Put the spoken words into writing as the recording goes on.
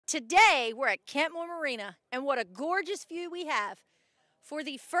Today, we're at Kentmorr Marina, and what a gorgeous view we have for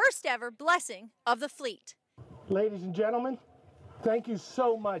the first ever blessing of the fleet. Ladies and gentlemen, thank you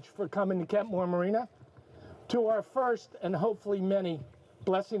so much for coming to Kentmorr Marina to our first and hopefully many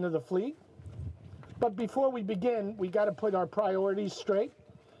blessing of the fleet. But before we begin, we got to put our priorities straight,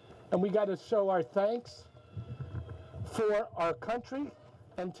 and we got to show our thanks for our country.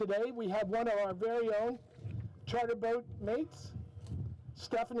 And today we have one of our very own charter boat mates,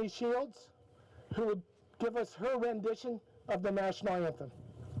 Stephanie Shields, who will give us her rendition of the national anthem.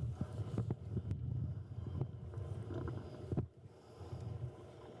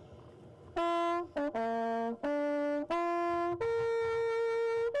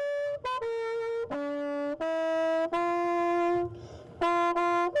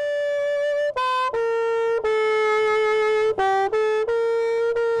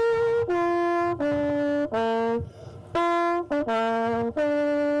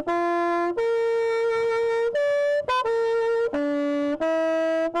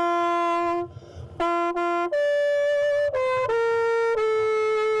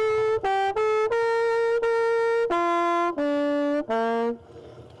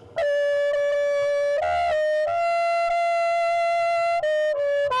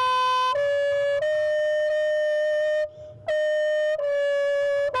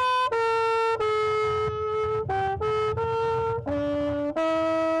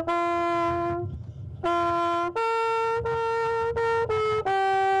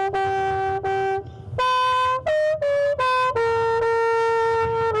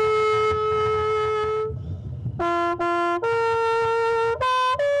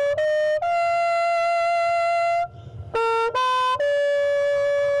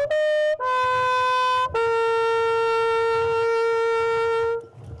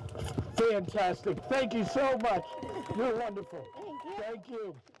 Fantastic. Thank you so much. You're wonderful. Thank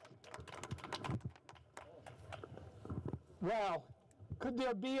you. Wow. Could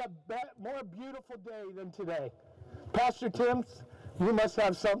there be a more beautiful day than today? Pastor Timms, you must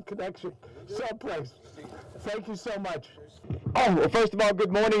have some connection someplace. Thank you so much. Oh, well, first of all,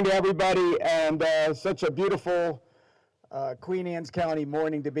 good morning to everybody, and such a beautiful Queen Anne's County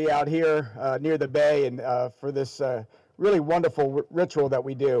morning to be out here near the bay and for this really wonderful ritual that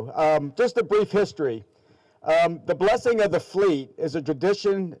we do. Just a brief history. The blessing of the fleet is a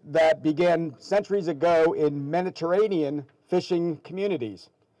tradition that began centuries ago in Mediterranean fishing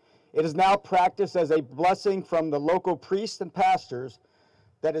communities. It is now practiced as a blessing from the local priests and pastors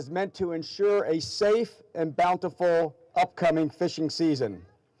that is meant to ensure a safe and bountiful upcoming fishing season.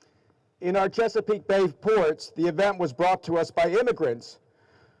 In our Chesapeake Bay ports, the event was brought to us by immigrants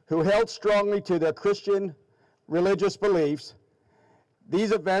who held strongly to their Christian religious beliefs.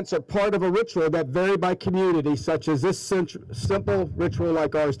 These events are part of a ritual that vary by community, such as this simple ritual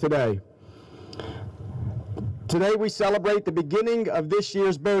like ours today. Today we celebrate the beginning of this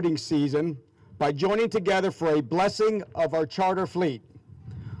year's boating season by joining together for a blessing of our charter fleet.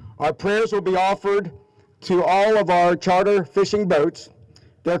 Our prayers will be offered to all of our charter fishing boats,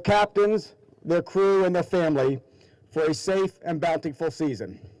 their captains, their crew, and their family for a safe and bountiful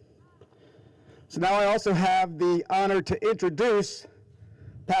season. So now I also have the honor to introduce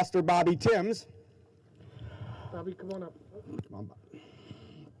Pastor Bobby Timms. Bobby, come on up. Come on, Bobby.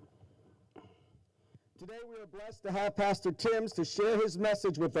 Today we are blessed to have Pastor Timms to share his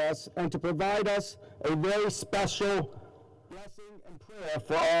message with us and to provide us a very special blessing and prayer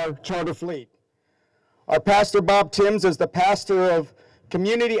for our charter fleet. Our Pastor Bob Timms is the pastor of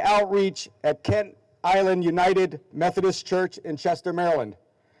community outreach at Kent Island United Methodist Church in Chester, Maryland.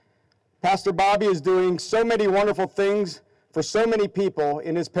 Pastor Bobby is doing so many wonderful things for so many people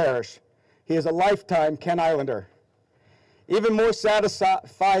in his parish. He is a lifetime Kent Islander. Even more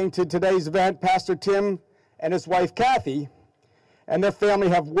satisfying to today's event, Pastor Tim and his wife Kathy and their family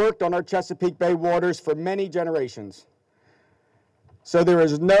have worked on our Chesapeake Bay waters for many generations. So there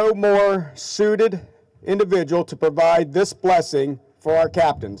is no more suited individual to provide this blessing for our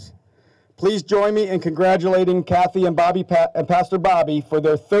captains. Please join me in congratulating Kathy and Pastor Bobby for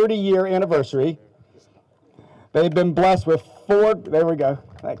their 30-year anniversary. They've been blessed with 4, there we go,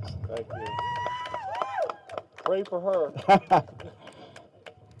 thanks. Thank you. Pray for her.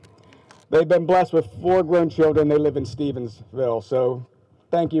 They've been blessed with 4 grown children. They live in Stevensville, so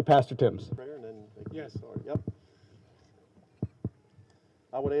thank you, Pastor Timms. Yes. Yep.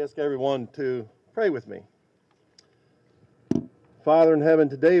 I would ask everyone to pray with me. Father in heaven,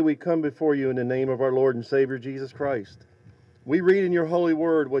 today we come before you in the name of our Lord and Savior Jesus Christ. We read in your holy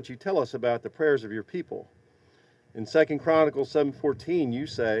word what you tell us about the prayers of your people. In 2 Chronicles 7:14 you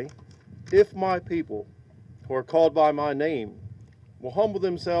say, "If my people who are called by my name will humble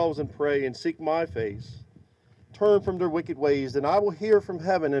themselves and pray and seek my face, turn from their wicked ways, then I will hear from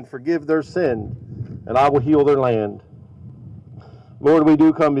heaven and forgive their sin, and I will heal their land. Lord, we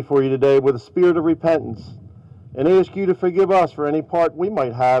do come before you today with a spirit of repentance and ask you to forgive us for any part we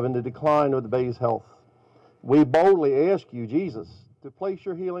might have in the decline of the bay's health. We boldly ask you, Jesus, to place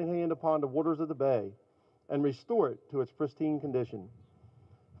your healing hand upon the waters of the bay and restore it to its pristine condition.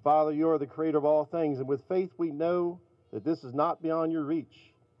 Father, you are the creator of all things, and with faith we know that this is not beyond your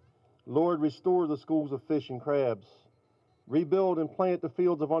reach. Lord, restore the schools of fish and crabs. Rebuild and plant the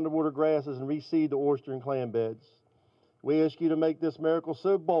fields of underwater grasses and reseed the oyster and clam beds. We ask you to make this miracle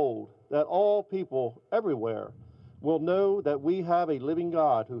so bold that all people everywhere will know that we have a living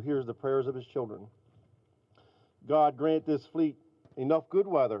God who hears the prayers of his children. God, grant this fleet enough good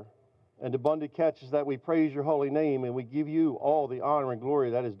weather and abundant catches that we praise your holy name and we give you all the honor and glory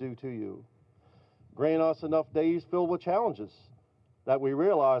that is due to you. Grant us enough days filled with challenges that we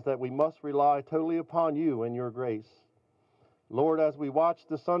realize that we must rely totally upon you and your grace. Lord, as we watch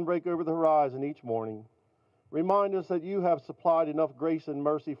the sun break over the horizon each morning, remind us that you have supplied enough grace and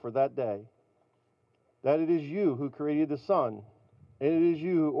mercy for that day, that it is you who created the sun, and it is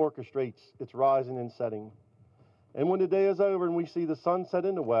you who orchestrates its rising and setting. And when the day is over and we see the sun set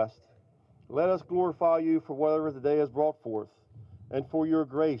in the west, let us glorify you for whatever the day has brought forth, and for your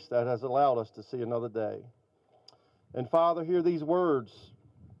grace that has allowed us to see another day. And Father, hear these words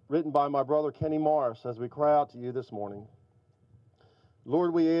written by my brother Kenny Morris as we cry out to you this morning.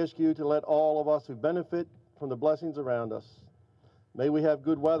 Lord, we ask you to let all of us who benefit from the blessings around us, may we have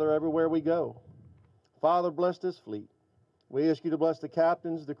good weather everywhere we go. Father, bless this fleet. We ask you to bless the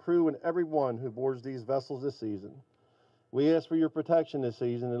captains, the crew, and everyone who boards these vessels this season. We ask for your protection this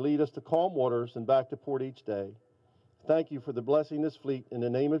season and lead us to calm waters and back to port each day. Thank you for the blessing this fleet in the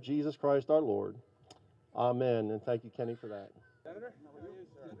name of Jesus Christ our Lord. Amen. And thank you, Kenny, for that. Senator?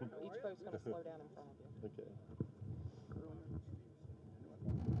 Each boat's going to slow down in front of you. Okay.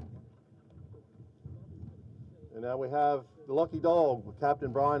 And now we have the lucky dog with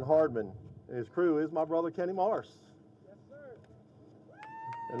Captain Brian Hardman, and his crew is my brother Kenny Morris. Yes, sir.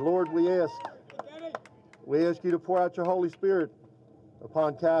 And Lord, we ask you to pour out your Holy Spirit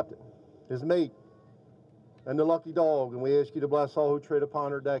upon Captain, his mate, and the lucky dog, and we ask you to bless all who tread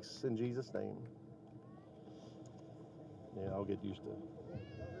upon her decks in Jesus' name. Yeah, I'll get used to it.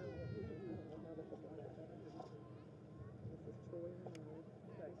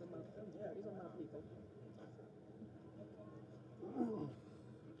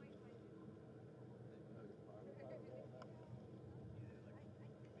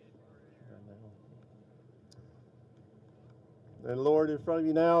 And Lord, in front of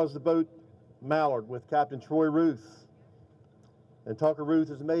you now is the boat Mallard with Captain Troy Ruth. And Tucker Ruth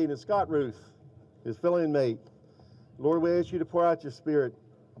is mate, and Scott Ruth is fill-in mate. Lord, we ask you to pour out your spirit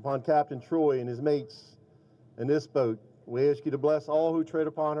upon Captain Troy and his mates in this boat. We ask you to bless all who tread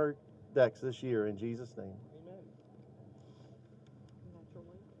upon her decks this year in Jesus' name.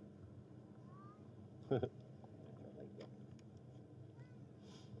 Amen.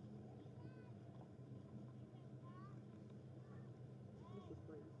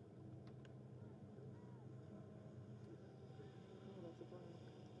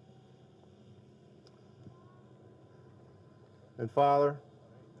 And Father,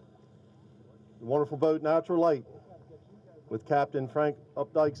 the wonderful boat Natural Light with Captain Frank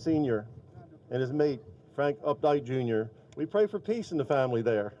Updike Sr. and his mate Frank Updike Jr. We pray for peace in the family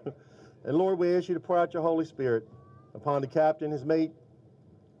there. And Lord, we ask you to pour out your Holy Spirit upon the captain, his mate,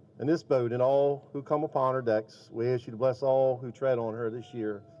 and this boat, and all who come upon her decks. We ask you to bless all who tread on her this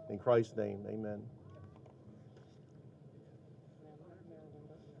year. In Christ's name, amen.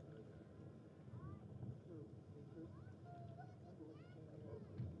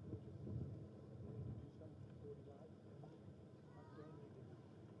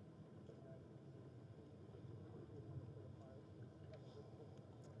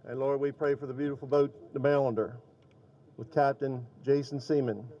 And Lord, we pray for the beautiful boat, the Mailander, with Captain Jason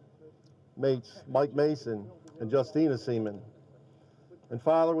Seaman, mates Mike Mason and Justina Seaman. And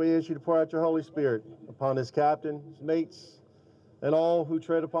Father, we ask you to pour out your Holy Spirit upon this captain, his mates, and all who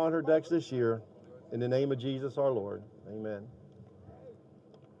tread upon her decks this year. In the name of Jesus our Lord, amen.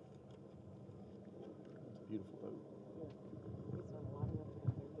 Beautiful boat.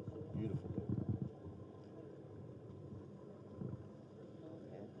 Beautiful boat.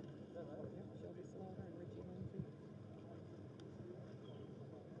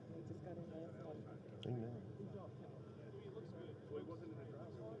 Amen.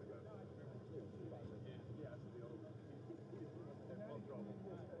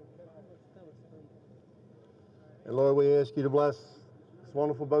 And Lord, we ask you to bless This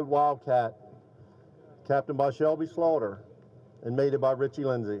wonderful boat, Wildcat, captained by Shelby Slaughter and mated by Richie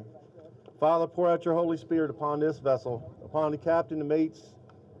Lindsay. Father, pour out your Holy Spirit upon this vessel, upon the captain, the mates,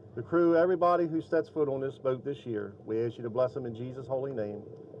 the crew, everybody who sets foot on this boat this year. We ask you to bless them in Jesus' holy name.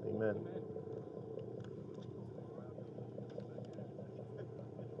 Amen.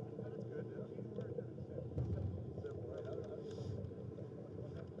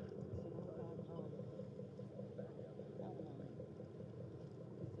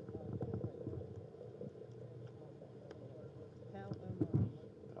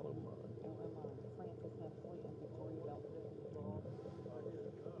 Francis Hemsley and Victoria Belton.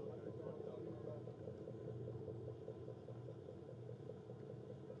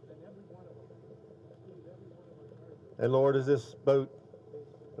 And Lord, as this boat,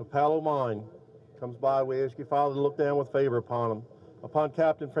 the Palo Mine, comes by, we ask you, Father, to look down with favor upon them, upon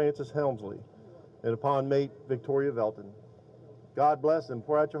Captain Francis Helmsley, and upon mate Victoria Velton. God bless them.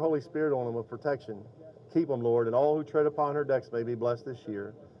 Pour out your Holy Spirit on them of protection. Keep them, Lord, and all who tread upon her decks may be blessed this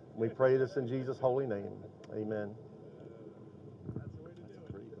year. We pray this in Jesus' holy name. Amen. That's a pretty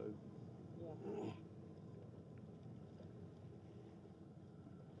boat.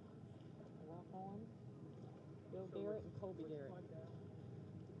 Rock on. Bill Garrett and Colby Garrett.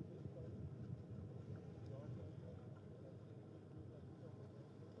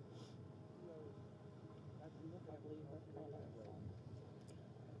 I believe that's called our song.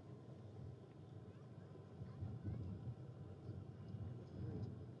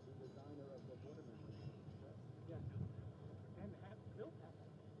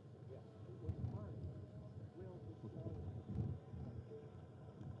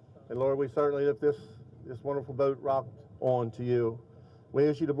 And Lord, we certainly lift this wonderful boat rocked on to you. We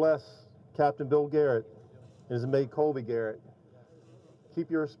ask you to bless Captain Bill Garrett and his mate Colby Garrett. Keep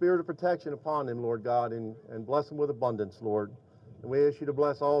your spirit of protection upon them, Lord God, and bless them with abundance, Lord. And we ask you to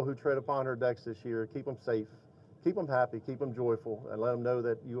bless all who tread upon her decks this year. Keep them safe, keep them happy, keep them joyful, and let them know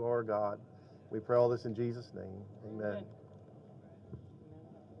that you are God. We pray all this in Jesus' name. Amen.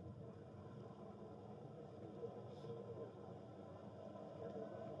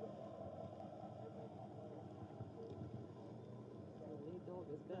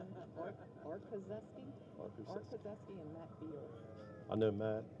 Is Ben Arkazeski and Matt Beal. I know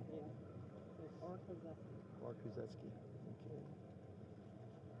Matt. Yeah. It's Arkazeski. Okay.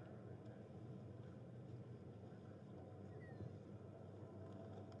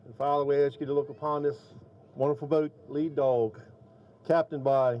 And Father, we ask you to look upon this wonderful boat, Lead Dog, captained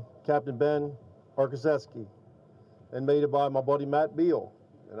by Captain Ben Arkazeski and mated by my buddy Matt Beal.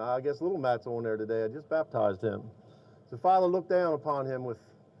 And I guess little Matt's on there today. I just baptized him. So Father, look down upon him with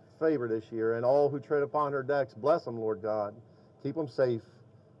favor this year, and all who tread upon her decks, bless them, Lord God. Keep them safe,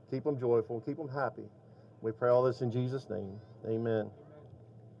 keep them joyful, keep them happy. We pray all this in Jesus' name. Amen.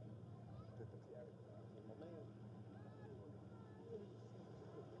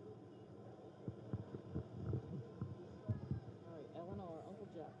 All right, Eleanor, Uncle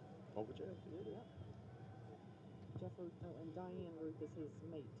Jeff. Uncle Jeff. Yep. Jeff Ruth, and Diane Ruth is his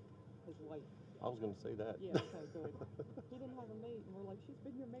mate, his wife. I was going to say that. Yeah, okay, good. He didn't have a mate, and we're like, she's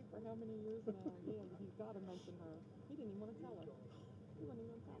been your mate for how many years now? Yeah, you've got to mention her. He didn't even want to tell her. He wouldn't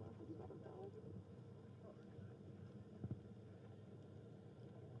even tell her. You better tell her.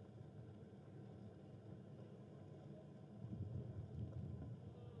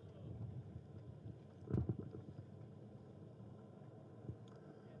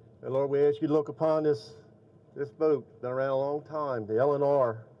 And Lord, we ask you to look upon this boat, been around a long time, the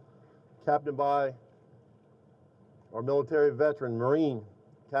Eleanor, captained by our military veteran, Marine,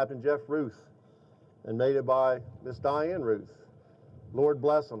 Captain Jeff Ruth, and mated by Miss Diane Ruth. Lord,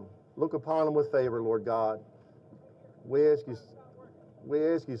 bless them. Look upon them with favor, Lord God. We ask you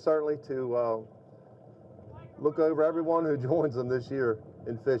certainly to look over everyone who joins them this year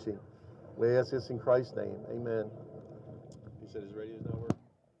in fishing. We ask this in Christ's name. Amen. He said his radio's not working.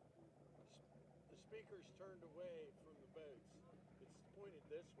 The speaker's turned away from the boats. It's pointed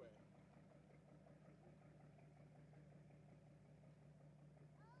this way.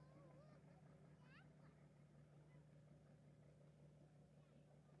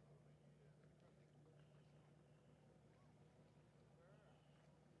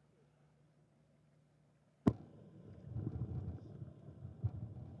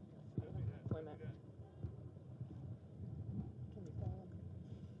 Clement. Can you call him?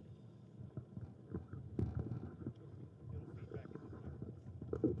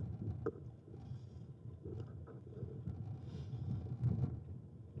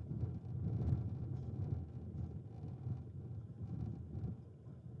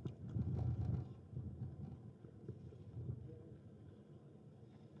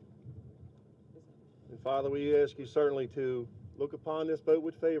 And Father, we ask you certainly to look upon this boat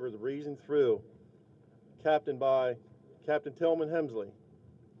with favor, the breezing through, captained by Captain Tillman Hemsley,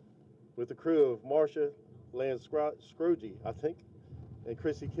 with the crew of Marcia Scrooge, I think, and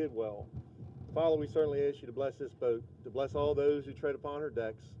Chrissy Kidwell. Father, we certainly ask you to bless this boat, to bless all those who tread upon her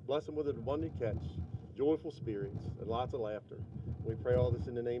decks, bless them with an abundant catch, joyful spirits, and lots of laughter. We pray all this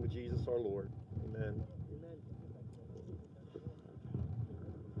in the name of Jesus our Lord. Amen.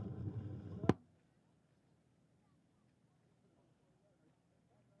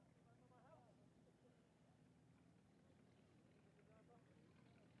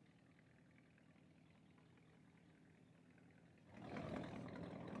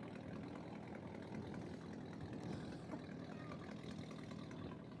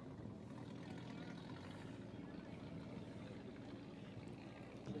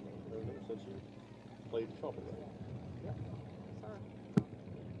 Since you played the trumpet. Yep. Sorry.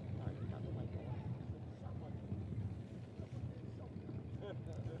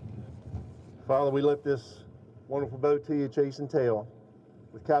 Father, we lift this wonderful boat to you, Chase and Tail,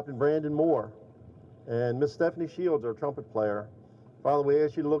 with Captain Brandon Moore and Miss Stephanie Shields, our trumpet player. Father, we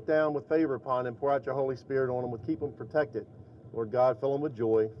ask you to look down with favor upon them, pour out your Holy Spirit on them, keep them protected. Lord God, fill them with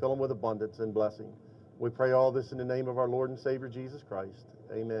joy, fill them with abundance and blessing. We pray all this in the name of our Lord and Savior, Jesus Christ.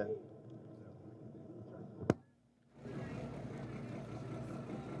 Amen.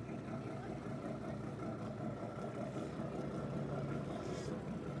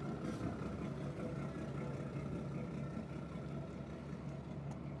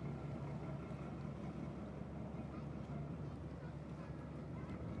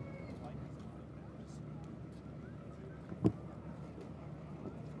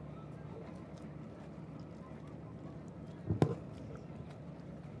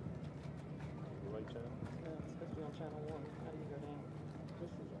 Especially on channel 1. How do you go down?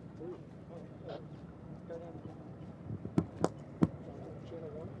 This is on 3. Oh, go down again.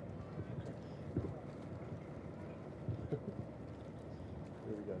 Channel 1?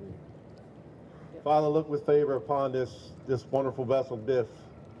 Here we go. Father, look with favor upon this wonderful vessel, Biff,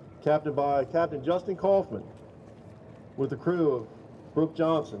 captained by Captain Justin Kaufman, with the crew of Brooke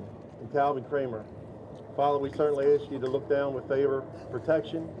Johnson and Calvin Kramer. Father, we certainly ask you to look down with favor,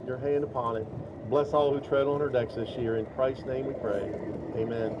 protection, your hand upon it. Bless all who tread on her decks this year. In Christ's name we pray.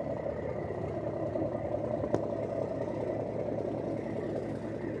 Amen.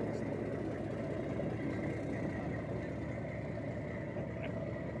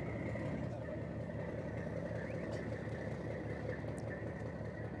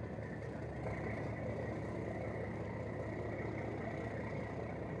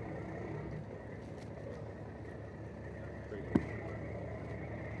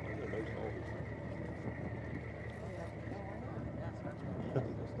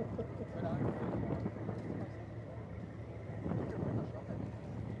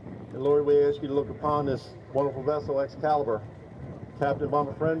 And Lord, we ask you to look upon this wonderful vessel, Excalibur, captained by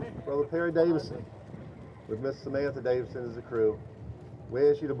my friend, Brother Perry Davison, with Miss Samantha Davison as the crew. We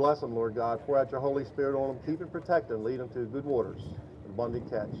ask you to bless them, Lord God. Pour out your Holy Spirit on them, keep and protect them, lead them to good waters, an abundant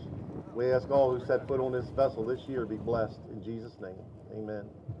catch. We ask all who set foot on this vessel this year to be blessed. In Jesus' name, amen.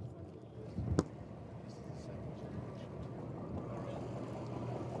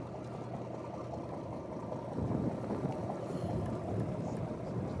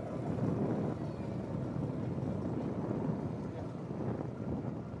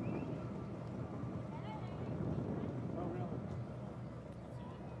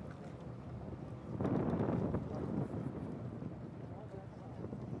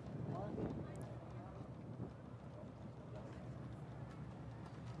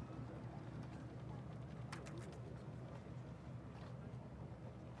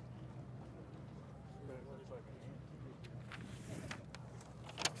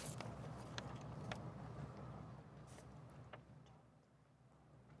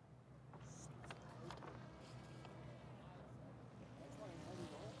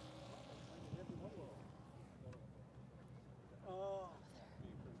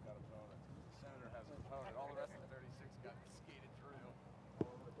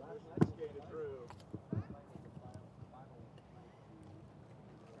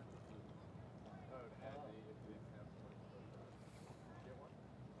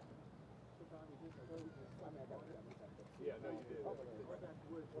 Yeah, no, you did.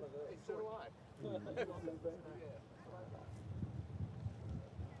 Hey, so do I.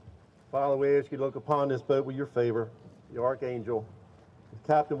 Father, we ask you to look upon this boat with your favor, your archangel,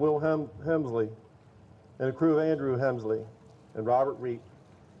 Captain Will Hemsley, and the crew of Andrew Hemsley and Robert Reap.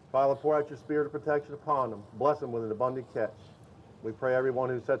 Father, pour out your spirit of protection upon them. Bless them with an abundant catch. We pray everyone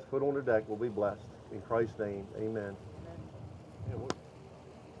who sets foot on the deck will be blessed. In Christ's name, amen.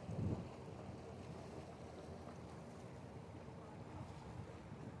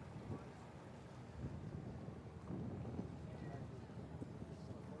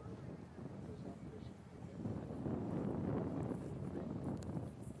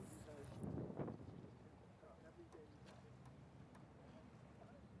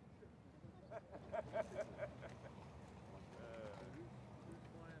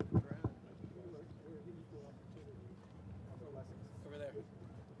 Over there.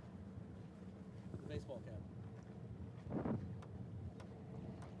 The baseball cap.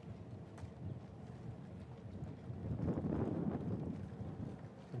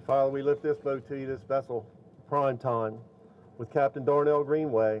 And Father, we lift this boat to you, this vessel, prime time, with Captain Darnell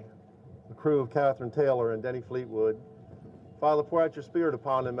Greenway, the crew of Catherine Taylor and Denny Fleetwood. Father, pour out your Spirit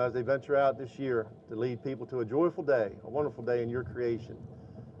upon them as they venture out this year to lead people to a joyful day, a wonderful day in your creation.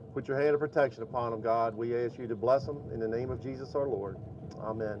 Put your hand of protection upon them, God. We ask you to bless them in the name of Jesus our Lord.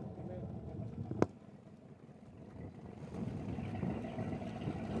 Amen.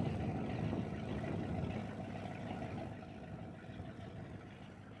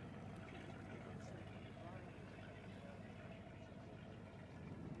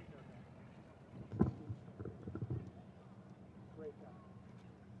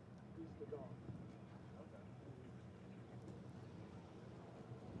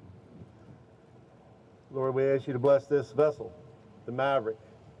 Lord, we ask you to bless this vessel, the Maverick.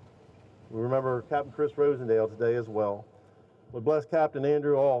 We remember Captain Chris Rosendale today as well. Lord, bless Captain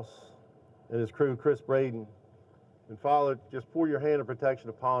Andrew Alls and his crew, Chris Braden. And Father, just pour your hand of protection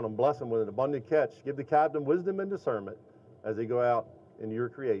upon them. Bless them with an abundant catch. Give the captain wisdom and discernment as they go out into your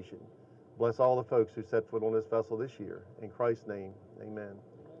creation. Bless all the folks who set foot on this vessel this year. In Christ's name, amen.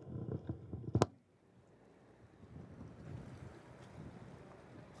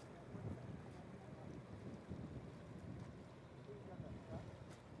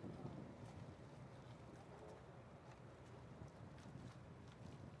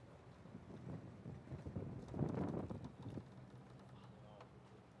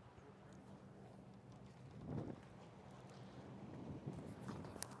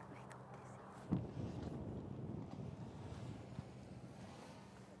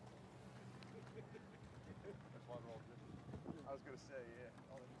 I was going to say, yeah.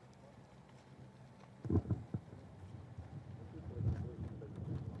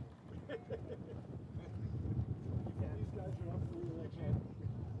 These guys are up for reelection.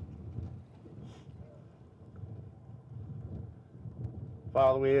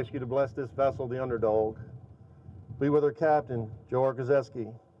 Father, we ask you to bless this vessel, the Underdog. Be with her captain, Joe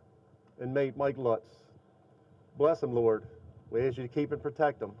Arkazeski, and mate Mike Lutz. Bless them, Lord. We ask you to keep and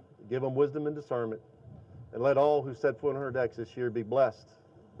protect them. Give them wisdom and discernment. And let all who set foot on her decks this year be blessed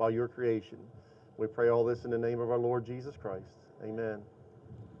by your creation. We pray all this in the name of our Lord Jesus Christ. Amen.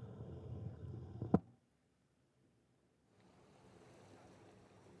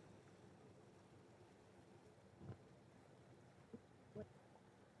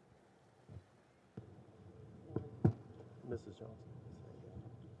 Mrs. Johnson.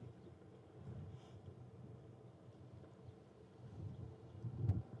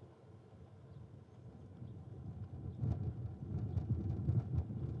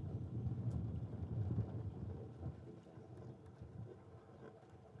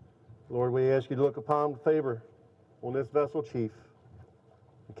 Lord, we ask you to look upon favor on this vessel, Chief,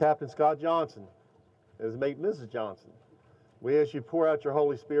 and Captain Scott Johnson, and his mate, Mrs. Johnson. We ask you to pour out your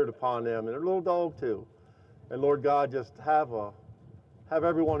Holy Spirit upon them, and their little dog, too. And Lord God, just have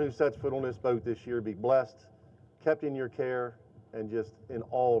everyone who sets foot on this boat this year be blessed, kept in your care, and just in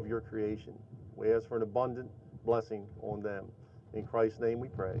awe of your creation. We ask for an abundant blessing on them. In Christ's name we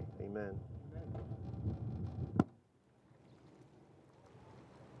pray. Amen.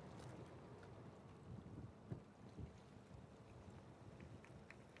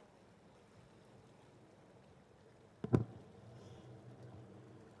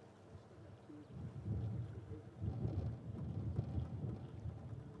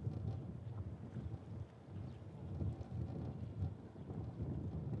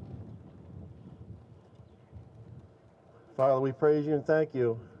 Father, we praise you and thank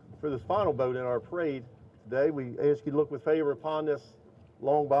you for this final boat in our parade today. We ask you to look with favor upon this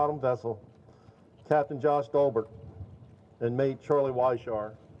long-bottom vessel, Captain Josh Dolbert and mate Charlie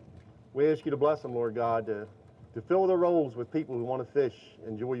Weishar. We ask you to bless them, Lord God, to fill their roles with people who want to fish,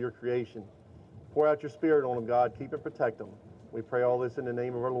 enjoy your creation. Pour out your Spirit on them, God. Keep and protect them. We pray all this in the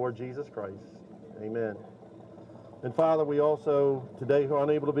name of our Lord Jesus Christ. Amen. And Father, we also, today, who are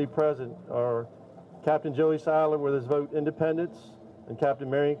unable to be present, are Captain Joey Seiler with his vote Independence, and Captain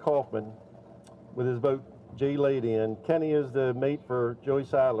Marion Kaufman with his vote J Lady. And Kenny is the mate for Joey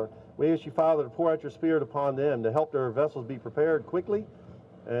Seiler. We ask you, Father, to pour out your Spirit upon them to help their vessels be prepared quickly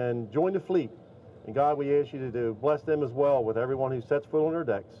and join the fleet. And God, we ask you to bless them as well with everyone who sets foot on their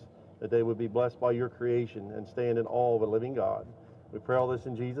decks, that they would be blessed by your creation and stand in awe of a living God. We pray all this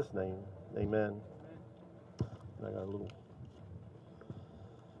in Jesus' name. Amen. I got a little.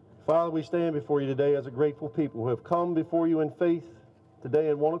 Father, we stand before you today as a grateful people who have come before you in faith today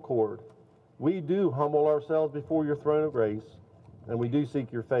in one accord. We do humble ourselves before your throne of grace, and we do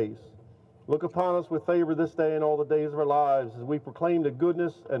seek your face. Look upon us with favor this day and all the days of our lives as we proclaim the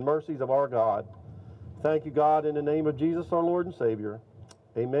goodness and mercies of our God. Thank you, God, in the name of Jesus, our Lord and Savior.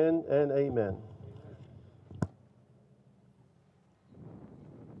 Amen and amen.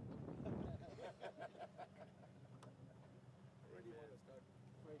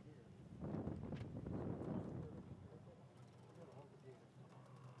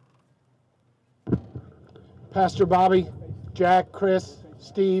 Pastor Bobby, Jack, Chris,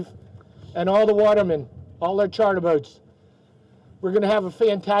 Steve, and all the watermen, all their charter boats. We're going to have a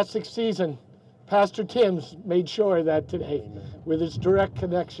fantastic season. Pastor Tim's made sure of that today with his direct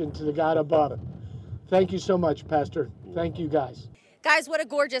connection to the God above. Thank you so much, Pastor. Thank you, guys. Guys, what a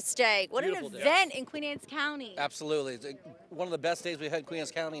gorgeous day. What Beautiful an day. event in Queen Anne's County. Absolutely. It's one of the best days we've had in Queen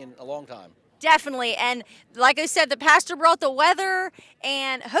Anne's County in a long time. Definitely. And like I said, the pastor brought the weather,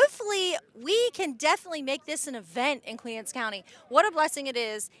 and hopefully we can definitely make this an event in Queen Anne's County. What a blessing it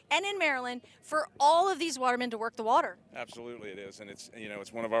is, and in Maryland, for all of these watermen to work the water. Absolutely it is, and it's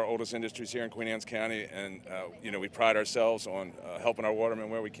one of our oldest industries here in Queen Anne's County, and we pride ourselves on helping our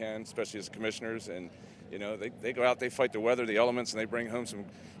watermen where we can, especially as commissioners. And they go out, they fight the weather, the elements, and they bring home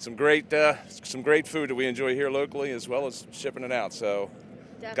some great food that we enjoy here locally, as well as shipping it out. So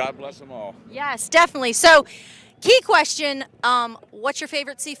definitely. God bless them all. Yes, definitely. So, key question: what's your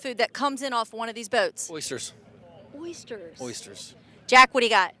favorite seafood that comes in off one of these boats? Oysters. Oysters. Oysters. Jack, what do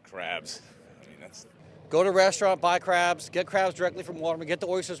you got? Crabs. Go to a restaurant, buy crabs, get crabs directly from watermen, get the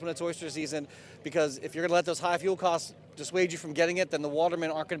oysters when it's oyster season, because if you're going to let those high fuel costs dissuade you from getting it, then the watermen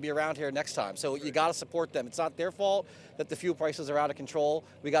aren't going to be around here next time. So you got to support them. It's not their fault that the fuel prices are out of control.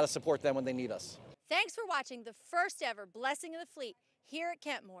 We got to support them when they need us. Thanks for watching the first ever Blessing of the Fleet here at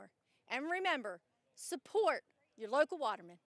Kentmorr. And remember, support your local watermen.